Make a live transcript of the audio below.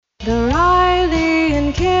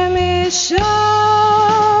and Kimmy Show.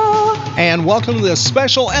 And welcome to this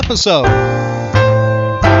special episode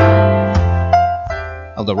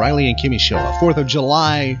of the Riley and Kimmy Show, a 4th of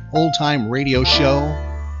July old-time radio show.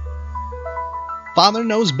 Father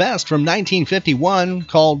Knows Best from 1951,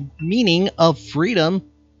 called Meaning of Freedom.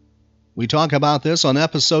 We talk about this on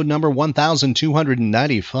episode number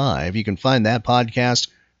 1295. You can find that podcast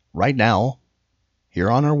right now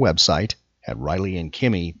here on our website at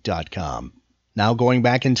rileyandkimmy.com. Now going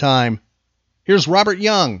back in time, here's Robert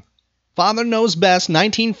Young, Father Knows Best,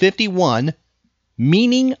 1951,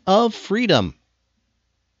 Meaning of Freedom.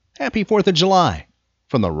 Happy 4th of July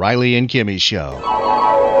from the Riley and Kimmy Show.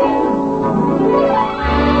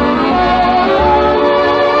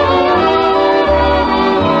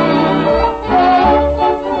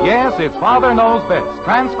 Yes, it's Father Knows Best,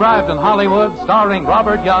 transcribed in Hollywood, starring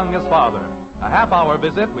Robert Young as father. A half-hour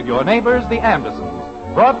visit with your neighbors, the Andersons,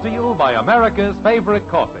 brought to you by America's favorite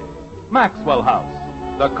coffee, Maxwell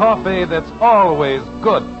House, the coffee that's always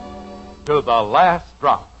good to the last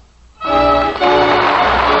drop.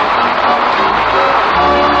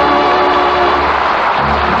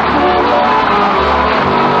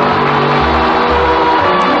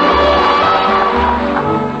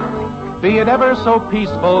 Be it ever so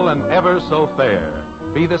peaceful and ever so fair,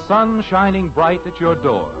 be the sun shining bright at your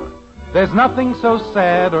door, there's nothing so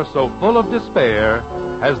sad or so full of despair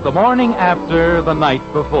as the morning after the night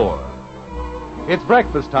before. It's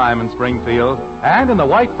breakfast time in Springfield, and in the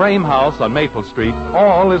white frame house on Maple Street,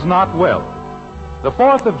 all is not well. The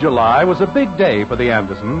 4th of July was a big day for the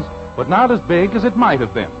Andersons, but not as big as it might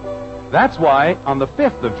have been. That's why, on the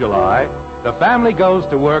 5th of July, the family goes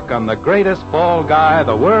to work on the greatest fall guy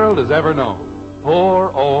the world has ever known.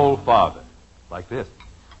 Poor old Father. Like this.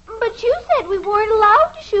 But you said we weren't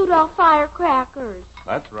allowed to shoot off firecrackers.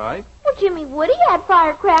 That's right. Well, Jimmy Woody had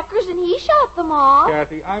firecrackers and he shot them off.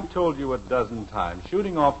 Kathy, I've told you a dozen times,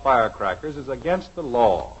 shooting off firecrackers is against the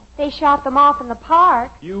law. They shot them off in the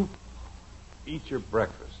park. You eat your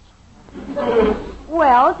breakfast.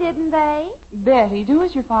 Well, didn't they? Betty, do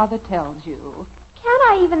as your father tells you. Can't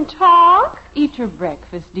I even talk? Eat your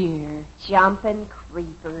breakfast, dear. Jumping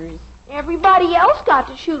creepers. Everybody else got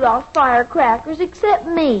to shoot off firecrackers except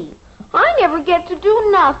me. I never get to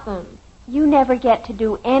do nothing. You never get to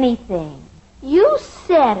do anything. You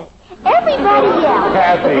said it. Everybody else.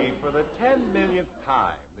 Kathy, for the 10 millionth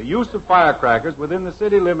time, the use of firecrackers within the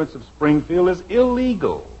city limits of Springfield is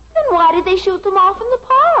illegal. Then why did they shoot them off in the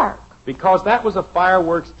park? Because that was a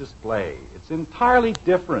fireworks display. It's entirely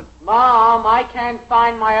different. Mom, I can't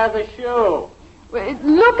find my other shoe.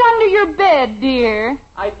 Look under your bed, dear.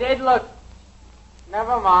 I did look.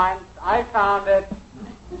 Never mind. I found it.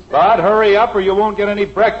 But hurry up or you won't get any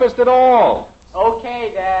breakfast at all.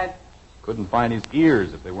 Okay, Dad. Couldn't find his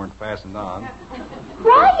ears if they weren't fastened on.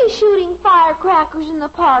 Why are you shooting firecrackers in the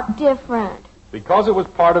park different? Because it was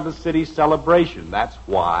part of the city's celebration. That's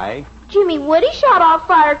why. Jimmy Woody shot off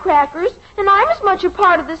firecrackers, and I'm as much a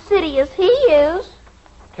part of the city as he is.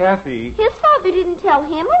 Kathy. His father didn't tell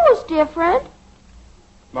him it was different.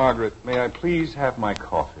 Margaret, may I please have my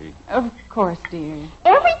coffee? Of course, dear.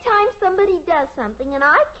 Every time somebody does something and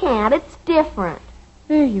I can't, it's different.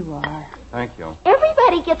 There you are. Thank you.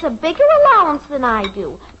 Everybody gets a bigger allowance than I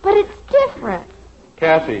do, but it's different.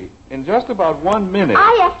 Kathy, in just about 1 minute...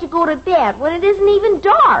 I have to go to bed when it isn't even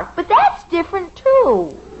dark, but that's different,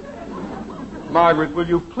 too. Margaret, will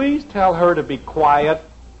you please tell her to be quiet?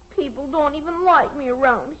 People don't even like me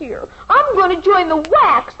around here. I'm going to join the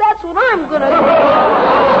wax. That's what I'm going to do.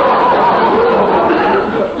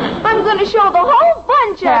 I'm going to show the whole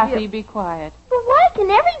bunch of Kathy, you. be quiet. But why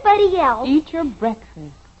can everybody else? Eat your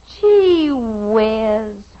breakfast. Gee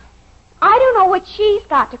whiz. I don't know what she's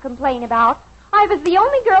got to complain about. I was the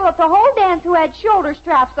only girl at the whole dance who had shoulder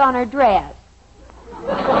straps on her dress.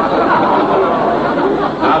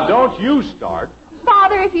 Now, don't you start.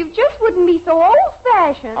 Father, if you just wouldn't be so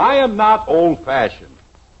old-fashioned. I am not old-fashioned,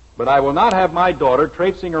 but I will not have my daughter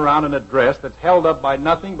traipsing around in a dress that's held up by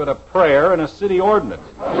nothing but a prayer and a city ordinance.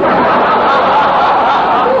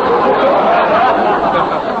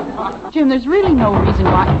 Jim, there's really no reason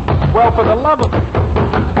why... Well, for the love of...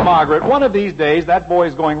 Margaret, one of these days, that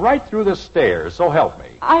boy's going right through the stairs, so help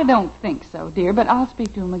me. I don't think so, dear, but I'll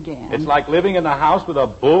speak to him again. It's like living in a house with a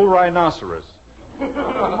bull rhinoceros. Good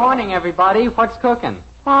morning, everybody. What's cooking?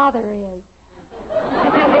 Father is.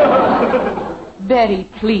 Betty,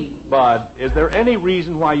 please. Bud, is there any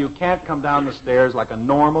reason why you can't come down the stairs like a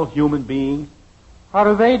normal human being? How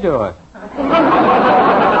do they do it?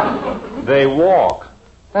 They walk.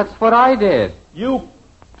 That's what I did. You...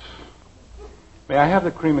 May I have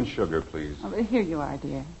the cream and sugar, please? Oh, here you are,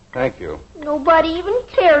 dear. Thank you. Nobody even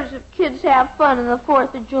cares if kids have fun on the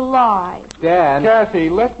 4th of July. Dad. Kathy,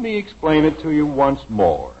 let me explain it to you once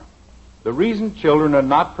more. The reason children are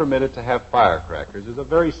not permitted to have firecrackers is a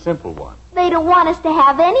very simple one. They don't want us to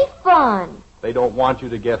have any fun. They don't want you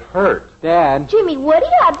to get hurt. Dad. Jimmy Woody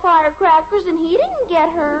had firecrackers and he didn't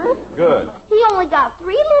get hurt. Good. He only got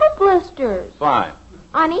 3 little blisters Fine.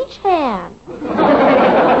 on each hand.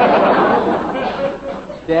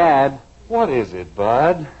 Dad, What is it,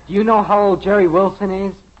 Bud? do you know how old Jerry Wilson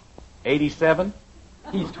is? 87?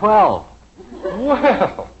 He's 12.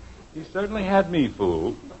 Well, you certainly had me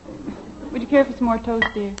fooled. Would you care for some more toast,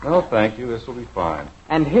 dear? No, thank you. This will be fine.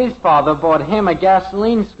 And his father bought him a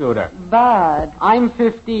gasoline scooter. Bud. I'm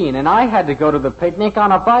 15, and I had to go to the picnic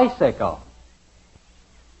on a bicycle.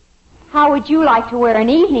 How would you like to wear an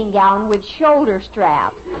evening gown with shoulder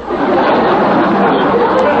straps?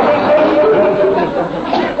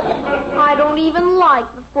 I don't even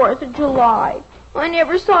like the 4th of July. I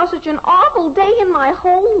never saw such an awful day in my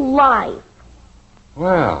whole life.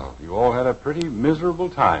 Well, you all had a pretty miserable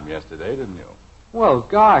time yesterday, didn't you? Well,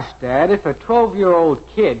 gosh, Dad, if a 12-year-old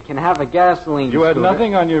kid can have a gasoline You had scooter...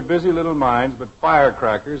 nothing on your busy little minds but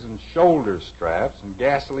firecrackers and shoulder straps and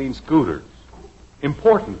gasoline scooters.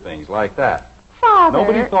 Important things like that. Father.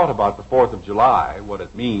 Nobody thought about the 4th of July, what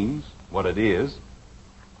it means, what it is.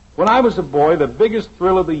 When I was a boy, the biggest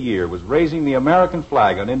thrill of the year was raising the American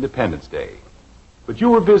flag on Independence Day. But you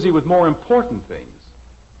were busy with more important things.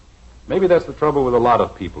 Maybe that's the trouble with a lot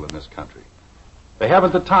of people in this country. They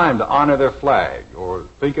haven't the time to honor their flag or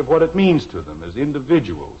think of what it means to them as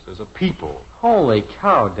individuals, as a people. Holy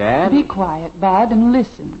cow, Dad. Be quiet, Bud, and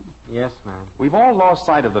listen. Yes, ma'am. We've all lost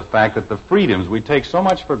sight of the fact that the freedoms we take so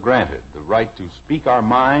much for granted, the right to speak our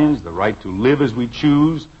minds, the right to live as we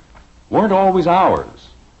choose, weren't always ours.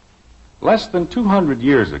 Less than 200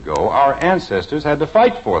 years ago, our ancestors had to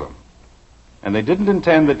fight for them. And they didn't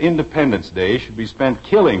intend that Independence Day should be spent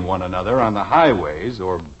killing one another on the highways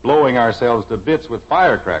or blowing ourselves to bits with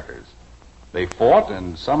firecrackers. They fought,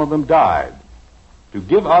 and some of them died, to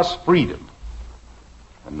give us freedom.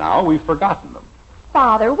 And now we've forgotten them.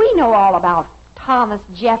 Father, we know all about Thomas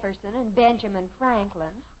Jefferson and Benjamin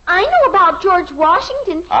Franklin. I know about George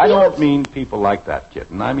Washington. I don't mean people like that,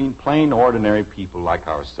 kitten. I mean plain, ordinary people like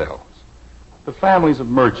ourselves. The families of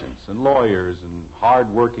merchants and lawyers and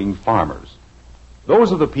hard-working farmers.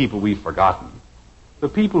 Those are the people we've forgotten. The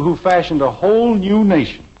people who fashioned a whole new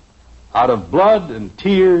nation out of blood and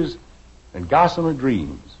tears and gossamer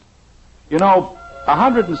dreams. You know,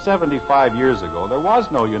 175 years ago, there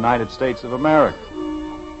was no United States of America.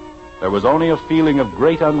 There was only a feeling of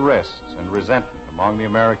great unrest and resentment among the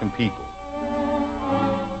American people.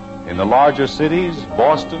 In the larger cities,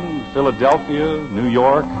 Boston, Philadelphia, New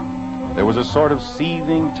York, there was a sort of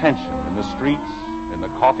seething tension in the streets, in the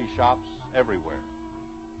coffee shops, everywhere.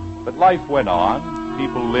 But life went on.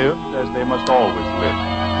 People lived as they must always live.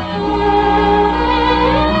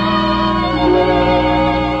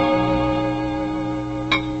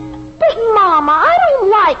 But, Mama, I don't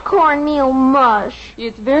like cornmeal mush.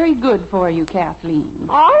 It's very good for you, Kathleen.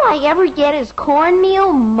 All I ever get is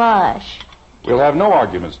cornmeal mush. We'll have no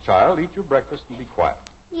arguments, child. Eat your breakfast and be quiet.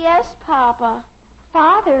 Yes, Papa.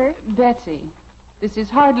 Father. Betsy, this is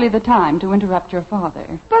hardly the time to interrupt your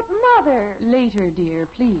father. But, Mother. Later, dear,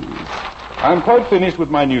 please. I'm quite finished with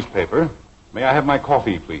my newspaper. May I have my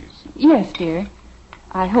coffee, please? Yes, dear.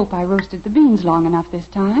 I hope I roasted the beans long enough this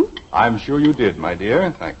time. I'm sure you did, my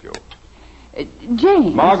dear. Thank you.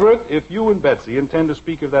 James. Margaret, if you and Betsy intend to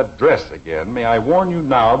speak of that dress again, may I warn you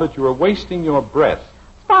now that you are wasting your breath.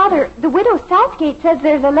 Father, the widow Southgate says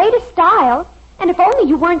they're the latest style, and if only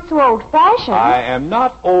you weren't so old-fashioned. I am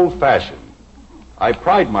not old-fashioned. I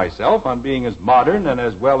pride myself on being as modern and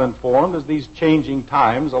as well-informed as these changing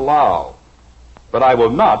times allow. But I will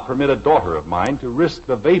not permit a daughter of mine to risk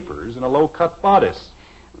the vapors in a low-cut bodice.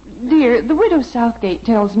 Dear, the widow Southgate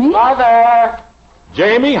tells me... Mother!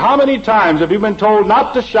 Jamie, how many times have you been told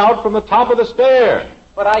not to shout from the top of the stair?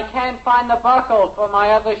 But I can't find the buckle for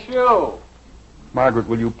my other shoe. Margaret,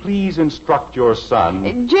 will you please instruct your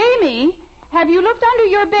son? Jamie, have you looked under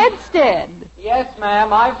your bedstead? Yes,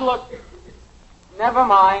 ma'am, I've looked... Never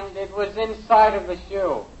mind, it was inside of the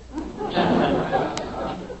shoe.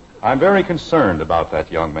 I'm very concerned about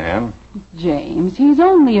that young man. James, he's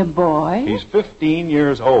only a boy. He's 15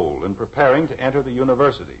 years old and preparing to enter the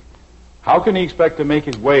university. How can he expect to make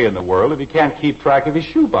his way in the world if he can't keep track of his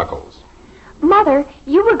shoe buckles? Mother,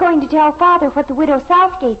 you were going to tell Father what the widow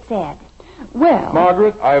Southgate said. Well...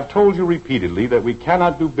 Margaret, I have told you repeatedly that we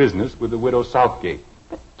cannot do business with the widow Southgate.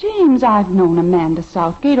 But, James, I've known Amanda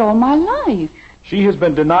Southgate all my life. She has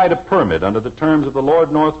been denied a permit under the terms of the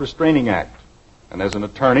Lord North Restraining Act. And as an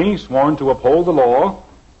attorney sworn to uphold the law,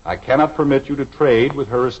 I cannot permit you to trade with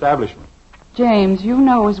her establishment. James, you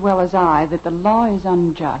know as well as I that the law is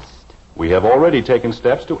unjust. We have already taken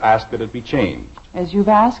steps to ask that it be changed. As you've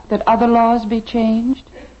asked that other laws be changed,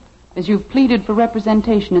 as you've pleaded for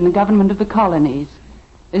representation in the government of the colonies,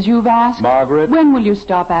 as you've asked... Margaret... When will you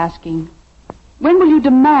stop asking? When will you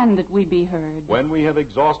demand that we be heard? When we have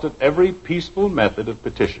exhausted every peaceful method of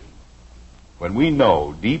petition. When we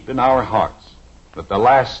know, deep in our hearts, that the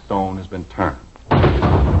last stone has been turned.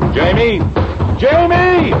 Jamie!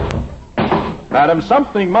 Jamie! Madam,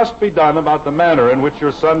 something must be done about the manner in which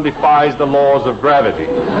your son defies the laws of gravity.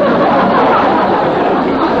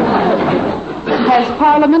 Has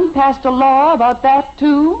Parliament passed a law about that,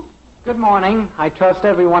 too? Good morning. I trust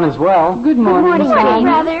everyone is well. Good morning, Morning,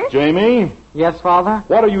 brother. Jamie, Yes, Father?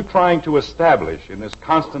 what are you trying to establish in this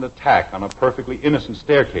constant attack on a perfectly innocent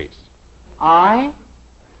staircase? I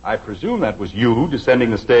presume that was you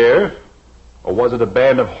descending the stair, or was it a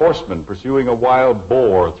band of horsemen pursuing a wild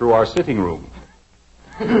boar through our sitting room?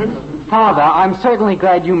 Father, I'm certainly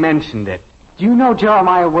glad you mentioned it. Do you know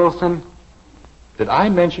Jeremiah Wilson? Did I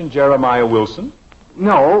mention Jeremiah Wilson?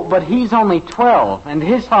 No, but he's only 12, and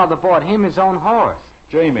his father bought him his own horse.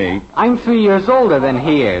 Jamie, I'm 3 years older than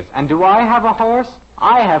he is, and do I have a horse?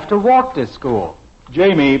 I have to walk to school.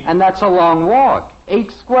 Jamie, And that's a long walk,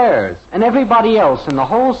 8 squares, and everybody else in the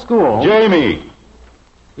whole school... Jamie!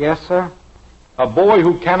 Yes, sir? A boy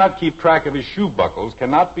who cannot keep track of his shoe buckles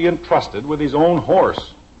cannot be entrusted with his own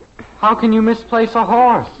horse. How can you misplace a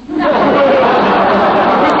horse?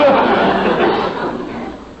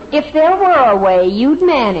 If there were a way, you'd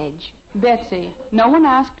manage. Betsy, no one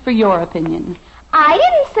asked for your opinion. I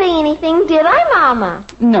didn't say anything, did I, Mama?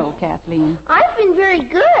 No, Kathleen. I've been very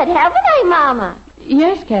good, haven't I, Mama?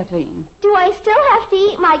 Yes, Kathleen. Do I still have to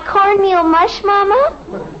eat my cornmeal mush,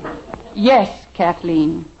 Mama? Yes,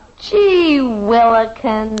 Kathleen. Gee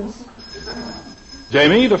willikins.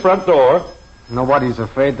 Jamie, the front door. Nobody's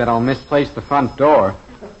afraid that I'll misplace the front door.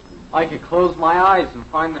 I could close my eyes and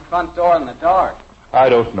find the front door in the dark. I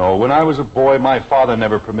don't know. When I was a boy, my father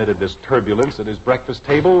never permitted this turbulence at his breakfast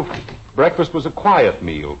table. Breakfast was a quiet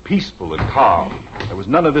meal, peaceful and calm. There was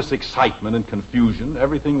none of this excitement and confusion.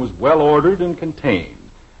 Everything was well ordered and contained.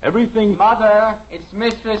 Everything... Mother, it's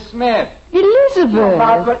Mistress Smith.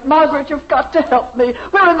 Elizabeth! Margaret, you've got to help me.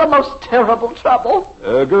 We're in the most terrible trouble.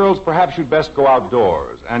 girls, perhaps you'd best go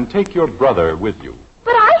outdoors and take your brother with you.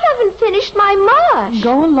 But I haven't finished my mush.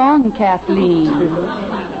 Go along, Kathleen.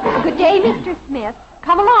 Good day, Mr. Smith.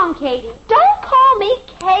 Come along, Katie. Don't call me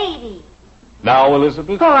Katie. Now,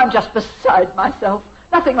 Elizabeth? Oh, I'm just beside myself.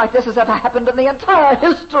 Nothing like this has ever happened in the entire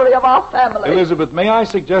history of our family. Elizabeth, may I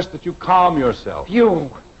suggest that you calm yourself?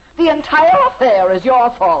 You. The entire affair is your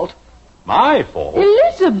fault. My fault?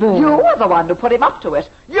 Elizabeth! You were the one who put him up to it.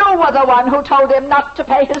 You were the one who told him not to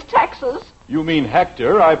pay his taxes. You mean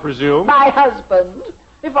Hector, I presume? My husband.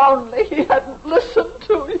 If only he hadn't listened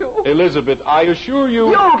to you. Elizabeth, I assure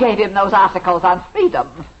you... You gave him those articles on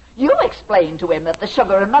freedom. You explained to him that the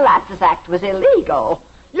Sugar and Molasses Act was illegal.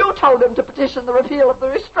 You told him to petition the repeal of the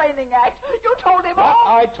Restraining Act. You told him What all...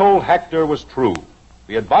 I told Hector was true.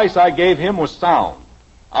 The advice I gave him was sound.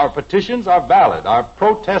 Our petitions are valid. Our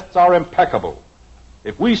protests are impeccable.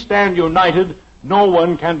 If we stand united, no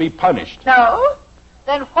one can be punished. No?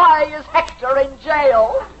 Then why is Hector in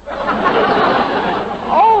jail?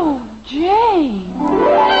 Oh, Jane.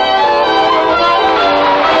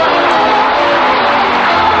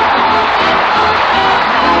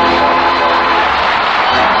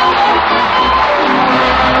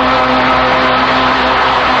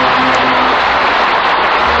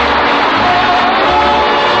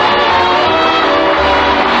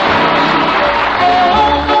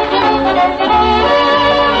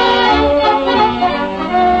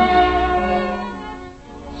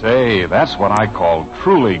 Say, that's what I call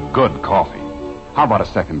truly good coffee. How about a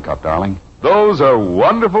second cup, darling? Those are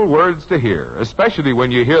wonderful words to hear, especially when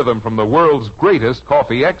you hear them from the world's greatest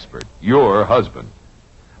coffee expert, your husband.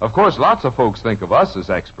 Of course, lots of folks think of us as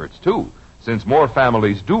experts, too, since more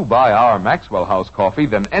families do buy our Maxwell House coffee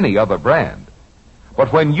than any other brand.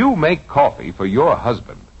 But when you make coffee for your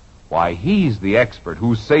husband, why, he's the expert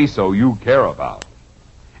whose say-so you care about.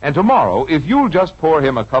 And tomorrow, if you'll just pour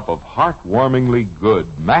him a cup of heartwarmingly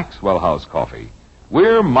good Maxwell House coffee,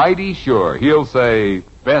 we're mighty sure he'll say,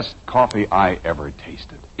 Best coffee I ever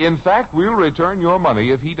tasted. in fact, we'll return your money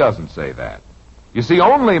if he doesn't say that. You see,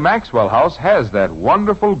 only Maxwell House has that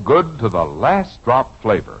wonderful good to the last drop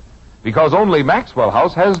flavor, because only Maxwell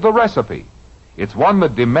House has the recipe. It's one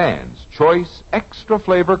that demands choice, extra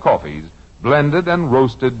flavor coffees blended and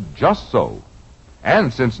roasted just so.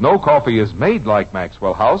 And since no coffee is made like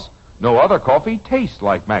Maxwell House, no other coffee tastes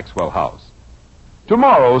like Maxwell House.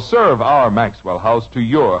 Tomorrow, serve our Maxwell House to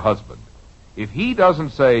your husband. If he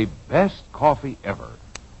doesn't say, best coffee ever,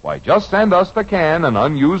 why, just send us the can and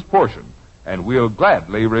unused portion, and we'll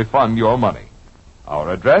gladly refund your money.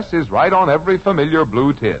 Our address is right on every familiar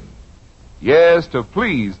blue tin. Yes, to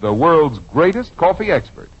please the world's greatest coffee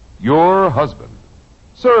expert, your husband.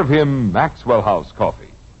 Serve him Maxwell House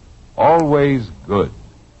coffee. Always good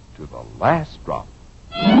to the last drop.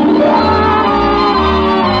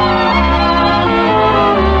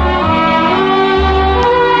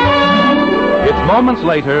 It's moments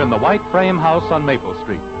later in the white frame house on Maple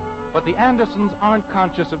Street. But the Andersons aren't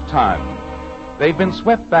conscious of time. They've been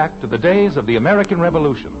swept back to the days of the American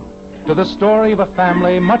Revolution, to the story of a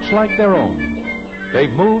family much like their own.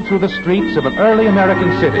 They've moved through the streets of an early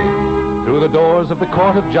American city, through the doors of the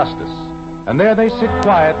Court of Justice, and there they sit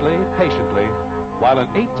quietly, patiently, while an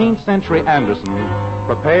 18th century Anderson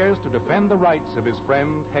prepares to defend the rights of his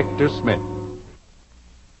friend Hector Smith.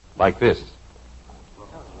 Like this.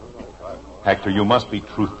 Hector, you must be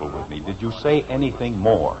truthful with me. Did you say anything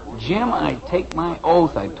more? Jim, I take my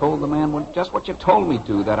oath. I told the man just what you told me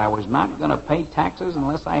to, that I was not going to pay taxes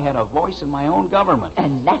unless I had a voice in my own government.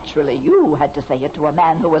 And naturally, you had to say it to a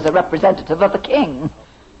man who was a representative of the king.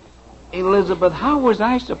 Elizabeth, how was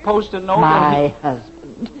I supposed to know My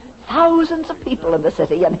husband. Thousands of people in the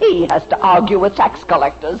city, and he has to argue with tax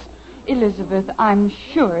collectors. Elizabeth, I'm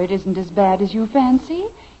sure it isn't as bad as you fancy.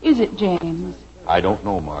 Is it, James? I don't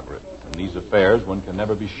know, Margaret. In these affairs, one can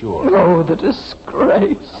never be sure. Oh, the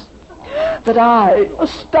disgrace. That I, a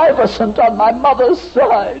Stuyvesant on my mother's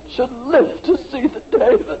side, should live to see the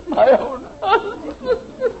day that my own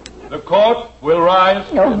husband... The court will rise.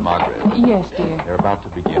 Oh. Margaret. Yes, dear. They're about to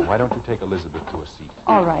begin. Why don't you take Elizabeth to a seat?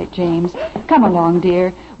 All right, James. Come along,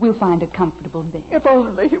 dear. We'll find a comfortable bed. If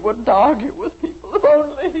only he wouldn't argue with people. If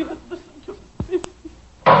only he would listen to me.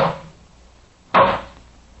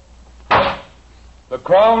 The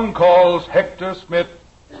Crown calls Hector Smith.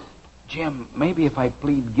 Jim, maybe if I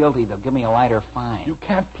plead guilty, they'll give me a lighter fine. You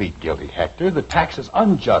can't plead guilty, Hector. The tax is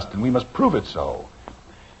unjust, and we must prove it so.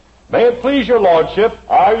 May it please your lordship.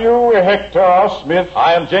 Are you Hector Smith?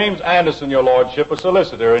 I am James Anderson, your lordship, a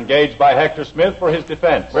solicitor engaged by Hector Smith for his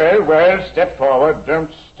defense. Well, step forward.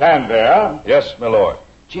 Don't stand there. Yes, my lord.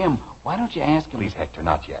 Jim, why don't you ask him... Please, Hector,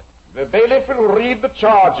 not yet. The bailiff will read the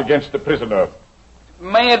charge against the prisoner.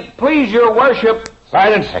 May it please your worship...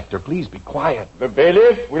 Silence, Hector. Please be quiet. The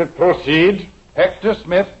bailiff will proceed. Hector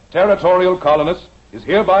Smith, territorial colonist, is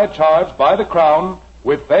hereby charged by the Crown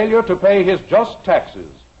with failure to pay his just taxes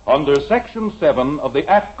under Section 7 of the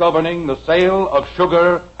Act governing the sale of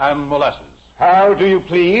sugar and molasses. How do you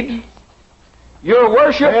plead? Your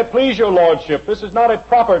worship... May it please your lordship, this is not a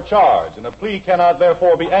proper charge, and a plea cannot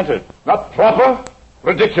therefore be entered. Not proper?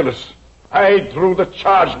 Ridiculous. I drew the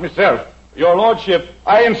charge myself. Your lordship...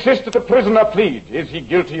 I insist that the prisoner plead. Is he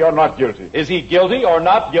guilty or not guilty? Is he guilty or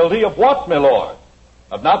not guilty of what, my lord?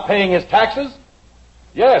 Of not paying his taxes?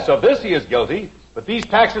 Yes, of this he is guilty, but these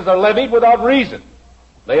taxes are levied without reason.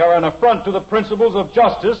 They are an affront to the principles of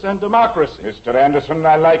justice and democracy. Mr. Anderson,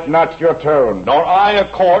 I like not your tone. Nor I a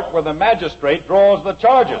court where the magistrate draws the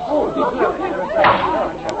charges.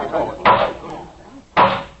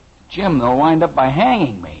 Jim, they'll wind up by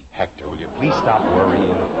hanging me. Hector, will you please stop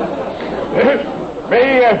worrying?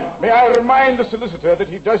 May I remind the solicitor that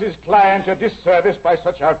he does his client a disservice by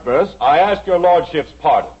such outbursts? I ask your lordship's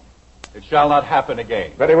pardon. It shall not happen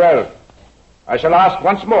again. Very well. I shall ask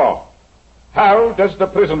once more. How does the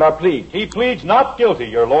prisoner plead? He pleads not guilty,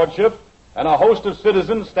 your lordship, and a host of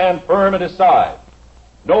citizens stand firm at his side.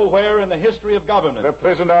 Nowhere in the history of government... The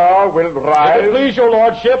prisoner will rise. If it please your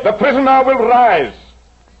lordship... The prisoner will rise.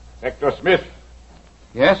 Hector Smith.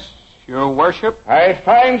 Yes, your worship? I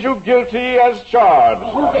find you guilty as charged.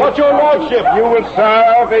 But your lordship... You will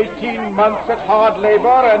serve 18 months at hard labor,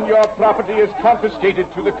 and your property is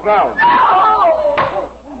confiscated to the Crown.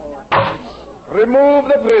 Remove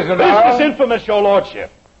the prisoner. This is infamous, your lordship.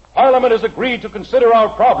 Parliament has agreed to consider our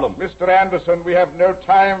problem. Mr. Anderson, we have no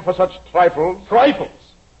time for such trifles. Trifles?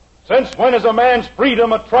 Since when is a man's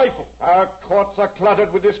freedom a trifle? Our courts are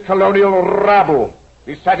cluttered with this colonial rabble.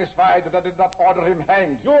 Be satisfied that I did not order him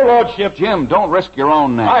hanged. Your lordship... Jim, don't risk your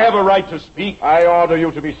own neck. I have a right to speak. I order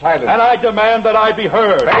you to be silent. And I demand that I be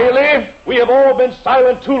heard. Bailiff! We have all been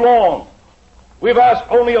silent too long. We've asked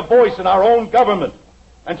only a voice in our own government,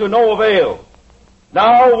 and to no avail.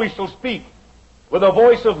 Now we shall speak with a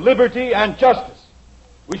voice of liberty and justice.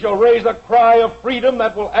 We shall raise a cry of freedom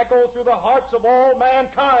that will echo through the hearts of all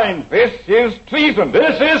mankind. This is treason.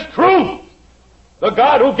 This is truth. The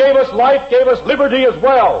God who gave us life gave us liberty as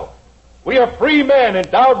well. We are free men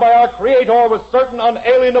endowed by our Creator with certain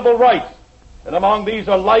unalienable rights. And among these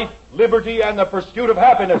are life, liberty, and the pursuit of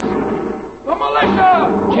happiness. The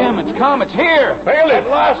militia! Jim, it's come. It's here. Bailiff! At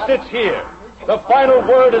last it's here. The final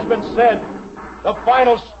word has been said. The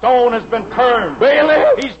final stone has been turned.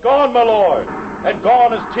 Bailiff! He's gone, my lord. And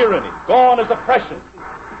gone is tyranny. Gone is oppression.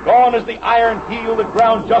 Gone is the iron heel that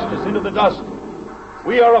ground justice into the dust.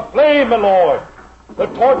 We are aflame, my lord. The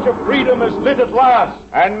torch of freedom is lit at last.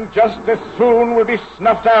 And just as soon will be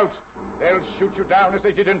snuffed out. They'll shoot you down as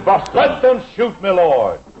they did in Boston. Let them shoot, my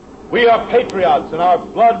lord. We are patriots, and our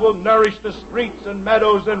blood will nourish the streets and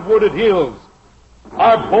meadows and wooded hills.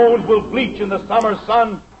 Our bones will bleach in the summer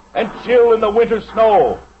sun and chill in the winter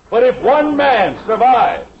snow. But if one man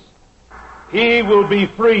survives, he will be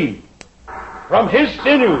free. From his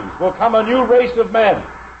sinews will come a new race of men.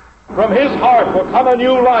 From his heart will come a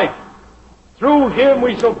new life. Through him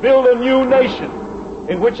we shall build a new nation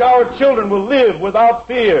in which our children will live without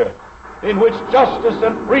fear, in which justice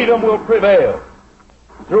and freedom will prevail.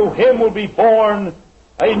 Through him will be born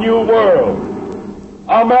a new world,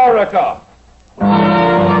 America.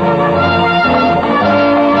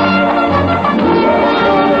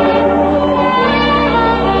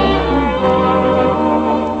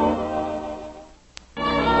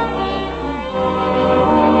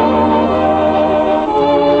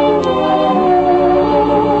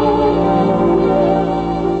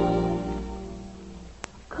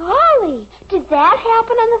 Did that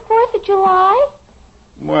happen on the 4th of July?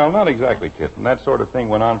 Well, not exactly, Kitten. That sort of thing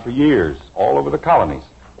went on for years, all over the colonies.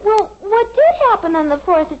 Well, what did happen on the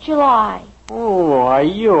 4th of July? Oh, are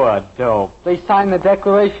you a dope? They signed the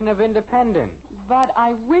Declaration of Independence. But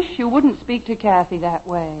I wish you wouldn't speak to Kathy that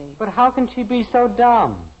way. But how can she be so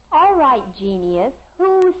dumb? All right, genius.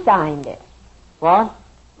 Who signed it? What?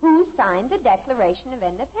 Who signed the Declaration of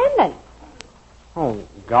Independence? Oh,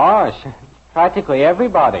 gosh. Practically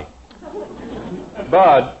everybody.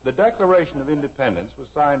 Bud, the Declaration of Independence was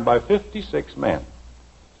signed by 56 men.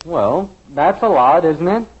 Well, that's a lot, isn't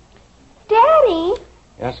it? Daddy?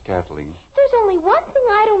 Yes, Kathleen? There's only one thing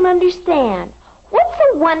I don't understand. What's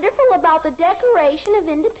so wonderful about the Declaration of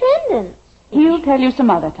Independence? He'll tell you some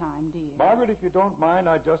other time, dear. Margaret, if you don't mind,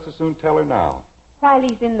 I'd just as soon tell her now. While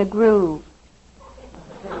he's in the groove.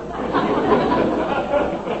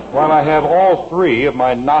 While I have all three of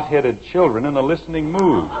my knot-headed children in a listening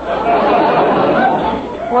mood.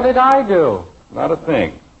 What did I do? Not a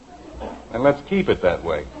thing. And let's keep it that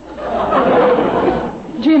way.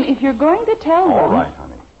 Jim, if you're going to tell them... All right,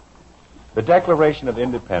 honey. The Declaration of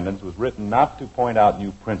Independence was written not to point out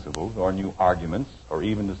new principles or new arguments or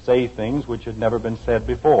even to say things which had never been said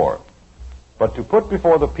before, but to put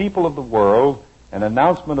before the people of the world an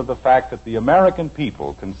announcement of the fact that the American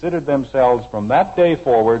people considered themselves from that day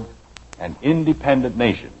forward an independent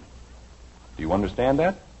nation. Do you understand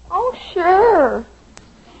that? Oh, sure.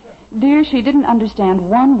 Dear, she didn't understand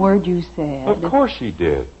one word you said. Of course she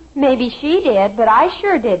did. Maybe she did, but I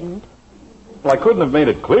sure didn't. Well, I couldn't have made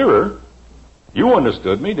it clearer. You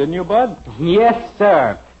understood me, didn't you, Bud? Yes,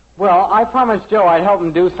 sir. Well, I promised Joe I'd help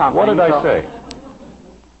him do something. What did I say?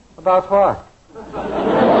 About what?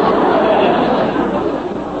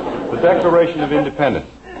 The Declaration of Independence.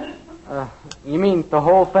 You mean the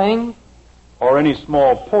whole thing? Or any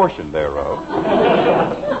small portion thereof.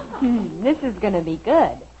 This is going to be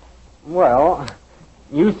good. Well,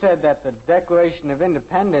 you said that the Declaration of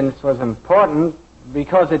Independence was important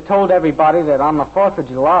because it told everybody that on the 4th of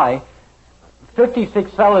July, 56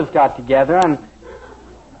 fellas got together and,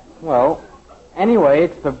 well, anyway,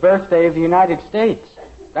 it's the birthday of the United States.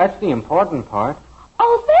 That's the important part.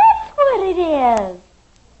 Oh, that's what it is.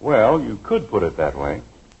 Well, you could put it that way.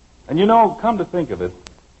 And you know, come to think of it,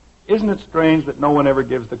 isn't it strange that no one ever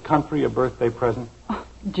gives the country a birthday present? Oh,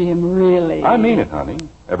 Jim, really? I mean it, honey.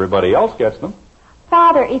 Everybody else gets them.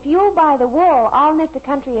 Father, if you'll buy the wool, I'll knit the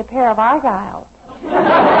country a pair of argyles.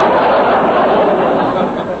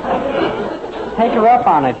 Take her up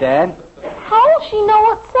on it, Dad. How will she know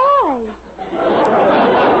what size?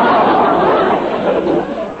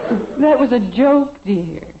 That was a joke,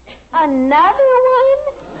 dear. Another one?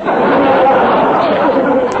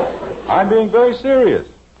 I'm being very serious.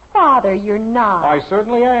 Father, you're not. I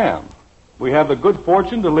certainly am. We have the good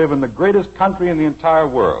fortune to live in the greatest country in the entire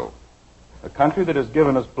world. A country that has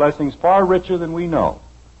given us blessings far richer than we know.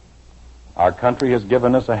 Our country has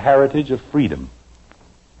given us a heritage of freedom.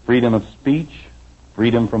 Freedom of speech,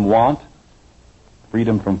 freedom from want,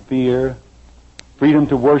 freedom from fear, freedom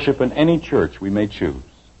to worship in any church we may choose.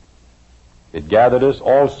 It gathered us,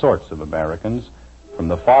 all sorts of Americans, from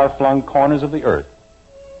the far-flung corners of the earth,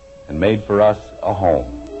 and made for us a home.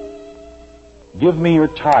 Give me your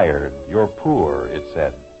tired, your poor, it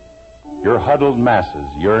said, your huddled masses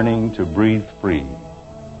yearning to breathe free,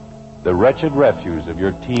 the wretched refuse of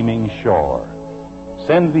your teeming shore.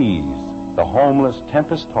 Send these, the homeless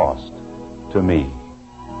tempest-tossed, to me.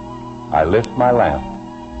 I lift my lamp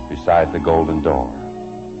beside the golden door.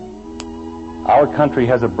 Our country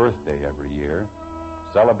has a birthday every year,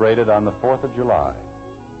 celebrated on the 4th of July,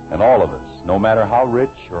 and all of us, no matter how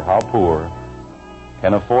rich or how poor,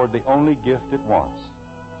 can afford the only gift it wants,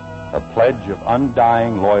 a pledge of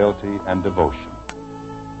undying loyalty and devotion,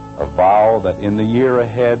 a vow that in the year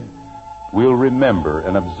ahead we'll remember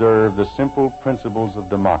and observe the simple principles of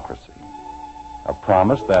democracy, a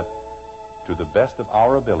promise that, to the best of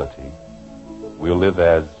our ability, we'll live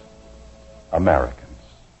as Americans.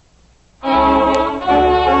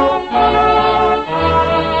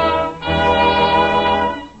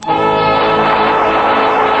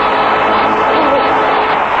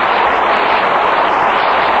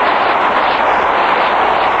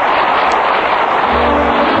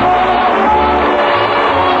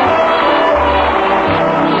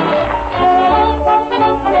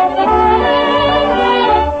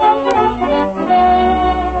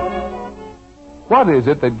 What is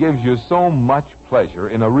it that gives you so much pleasure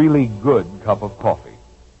in a really good cup of coffee?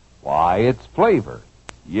 Why, it's flavor.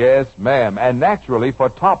 Yes, ma'am, and naturally for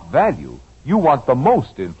top value, you want the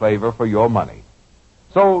most in flavor for your money.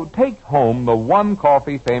 So take home the one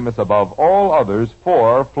coffee famous above all others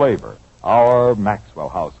for flavor, our Maxwell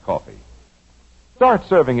House coffee. Start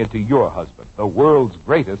serving it to your husband, the world's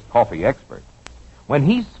greatest coffee expert. When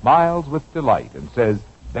he smiles with delight and says,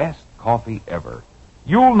 "Best coffee ever,"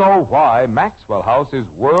 you'll know why Maxwell House is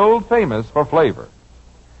world famous for flavor.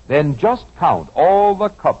 Then just count all the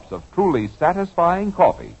cups of truly satisfying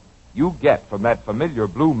coffee you get from that familiar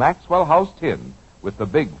blue Maxwell House tin with the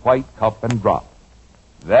big white cup and drop.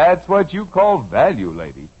 That's what you call value,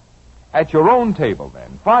 lady. At your own table,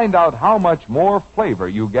 then, find out how much more flavor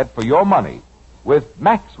you get for your money with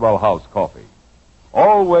Maxwell House coffee.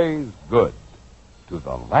 Always good to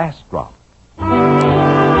the last drop.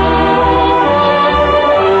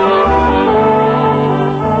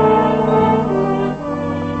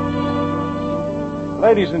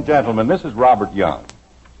 Ladies and gentlemen, this is Robert Young.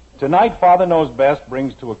 Tonight, Father Knows Best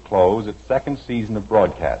brings to a close its second season of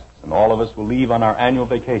broadcasts, and all of us will leave on our annual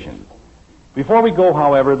vacations. Before we go,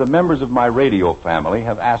 however, the members of my radio family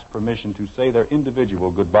have asked permission to say their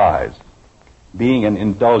individual goodbyes. Being an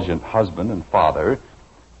indulgent husband and father,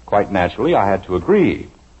 quite naturally, I had to agree.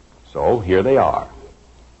 So here they are.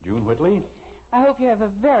 June Whitley. I hope you have a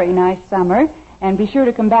very nice summer, and be sure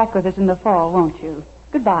to come back with us in the fall, won't you?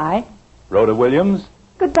 Goodbye. Rhoda Williams.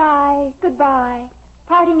 Goodbye, goodbye.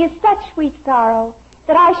 Parting is such sweet sorrow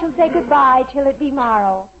that I shall say goodbye till it be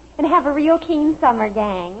morrow and have a real keen summer,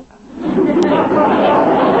 gang.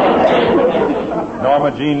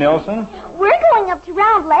 Norma Jean Nilsson. We're going up to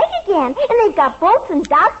Round Lake again, and they've got boats and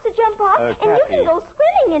docks to jump off, and you can go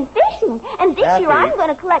swimming and fishing. And this year I'm going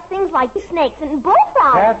to collect things like snakes and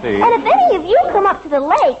bullfrogs. Kathy. And if any of you come up to the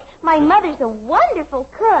lake, my mother's a wonderful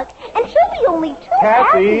cook, and she'll be only too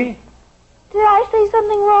happy. Did I say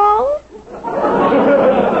something wrong?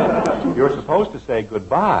 You're supposed to say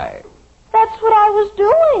goodbye. That's what I was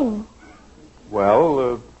doing.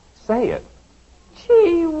 Well, say it.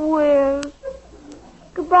 Gee whiz.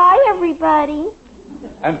 Goodbye, everybody.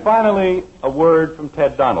 And finally, a word from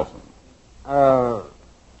Ted Donaldson. So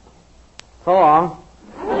long.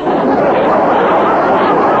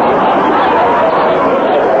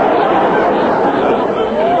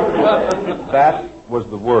 That was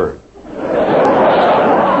the word.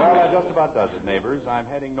 Well, that just about does it, neighbors. I'm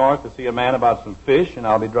heading north to see a man about some fish, and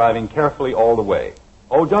I'll be driving carefully all the way.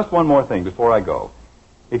 Oh, just one more thing before I go.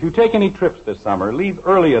 If you take any trips this summer, leave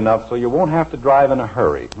early enough so you won't have to drive in a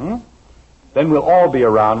hurry. Then we'll all be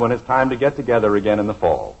around when it's time to get together again in the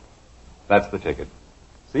fall. That's the ticket.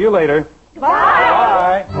 See you later.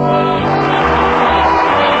 Bye. Bye.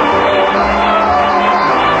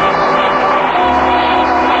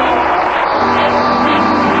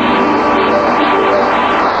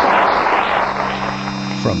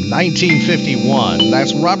 From 1951,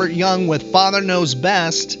 that's Robert Young with Father Knows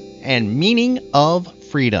Best and Meaning of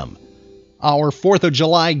Freedom. Our 4th of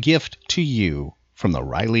July gift to you from the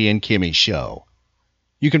Riley and Kimmy Show.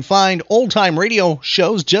 You can find old-time radio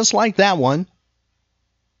shows just like that one.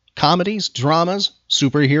 Comedies, dramas,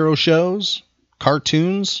 superhero shows,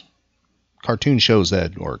 cartoons, cartoon shows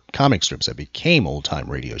or comic strips that became old-time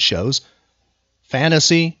radio shows,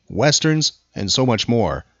 fantasy, westerns, and so much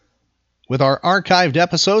more. With our archived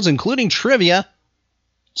episodes, including trivia,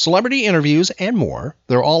 celebrity interviews, and more.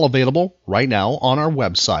 They're all available right now on our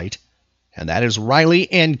website, and that is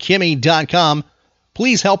RileyandKimmy.com.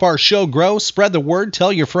 Please help our show grow, spread the word,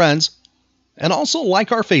 tell your friends, and also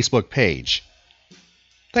like our Facebook page.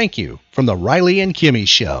 Thank you from the Riley and Kimmy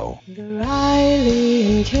Show. The Riley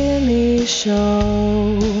and Kimmy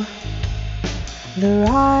Show. The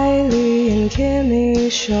Riley and Kimmy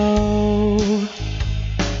Show.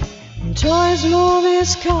 Toys,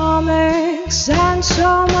 movies, comics, and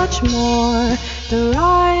so much more. The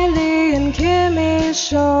Riley and Kimmy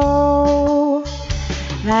Show.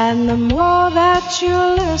 And the more that you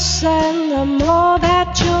listen, the more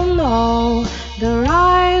that you'll know. The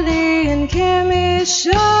Riley and Kimmy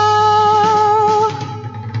Show.